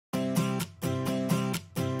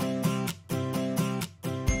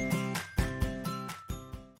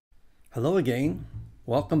Hello again.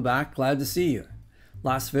 Welcome back. Glad to see you.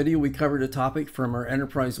 Last video we covered a topic from our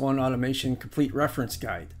Enterprise One Automation Complete Reference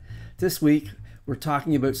Guide. This week we're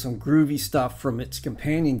talking about some groovy stuff from its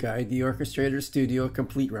companion guide, the Orchestrator Studio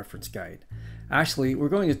Complete Reference Guide. Actually, we're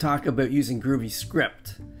going to talk about using Groovy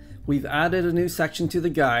Script. We've added a new section to the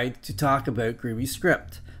guide to talk about Groovy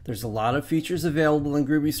Script. There's a lot of features available in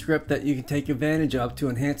Groovy Script that you can take advantage of to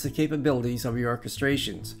enhance the capabilities of your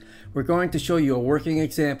orchestrations. We're going to show you a working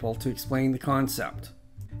example to explain the concept.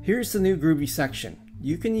 Here's the new Groovy section.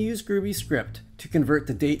 You can use Groovy Script to convert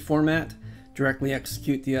the date format, directly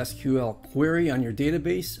execute the SQL query on your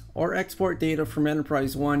database, or export data from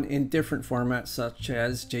Enterprise One in different formats such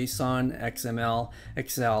as JSON, XML,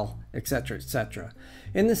 Excel, etc., etc.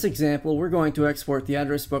 In this example, we're going to export the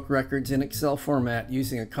address book records in Excel format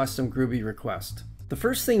using a custom Groovy request. The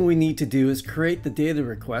first thing we need to do is create the data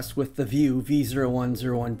request with the view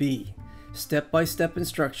v0101b. Step-by-step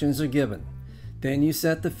instructions are given. Then you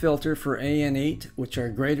set the filter for A and 8, which are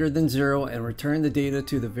greater than 0, and return the data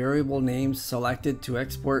to the variable names selected to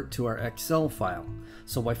export to our Excel file.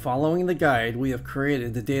 So by following the guide, we have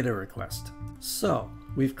created the data request. So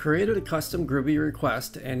we've created a custom Groovy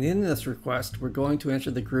request, and in this request, we're going to enter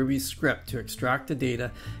the Groovy script to extract the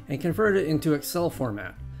data and convert it into Excel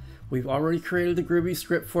format. We've already created the Groovy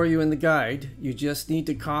script for you in the guide. You just need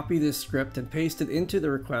to copy this script and paste it into the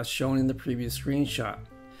request shown in the previous screenshot.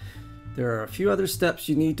 There are a few other steps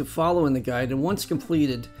you need to follow in the guide, and once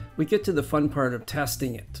completed, we get to the fun part of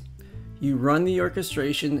testing it. You run the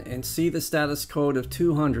orchestration and see the status code of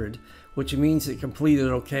 200, which means it completed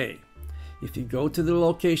okay. If you go to the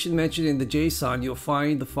location mentioned in the JSON, you'll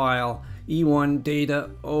find the file e1 data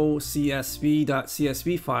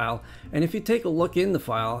ocsv.csv file, and if you take a look in the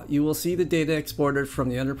file, you will see the data exported from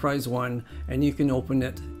the Enterprise One, and you can open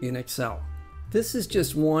it in Excel. This is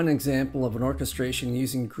just one example of an orchestration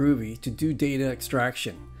using Groovy to do data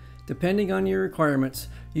extraction. Depending on your requirements,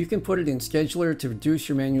 you can put it in Scheduler to reduce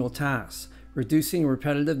your manual tasks. Reducing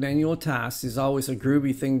repetitive manual tasks is always a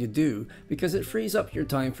Groovy thing to do because it frees up your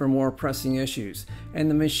time for more pressing issues, and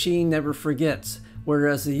the machine never forgets,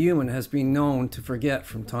 whereas the human has been known to forget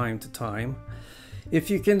from time to time. If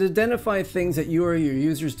you can identify things that you or your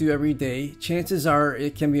users do every day, chances are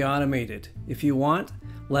it can be automated. If you want,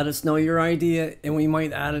 let us know your idea and we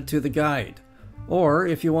might add it to the guide. Or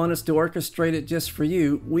if you want us to orchestrate it just for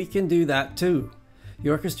you, we can do that too. The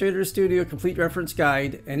Orchestrator Studio Complete Reference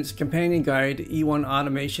Guide and its companion guide, E1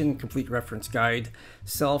 Automation Complete Reference Guide,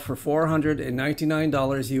 sell for $499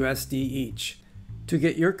 USD each. To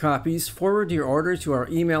get your copies, forward your order to our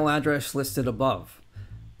email address listed above.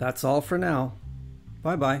 That's all for now.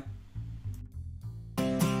 Bye-bye.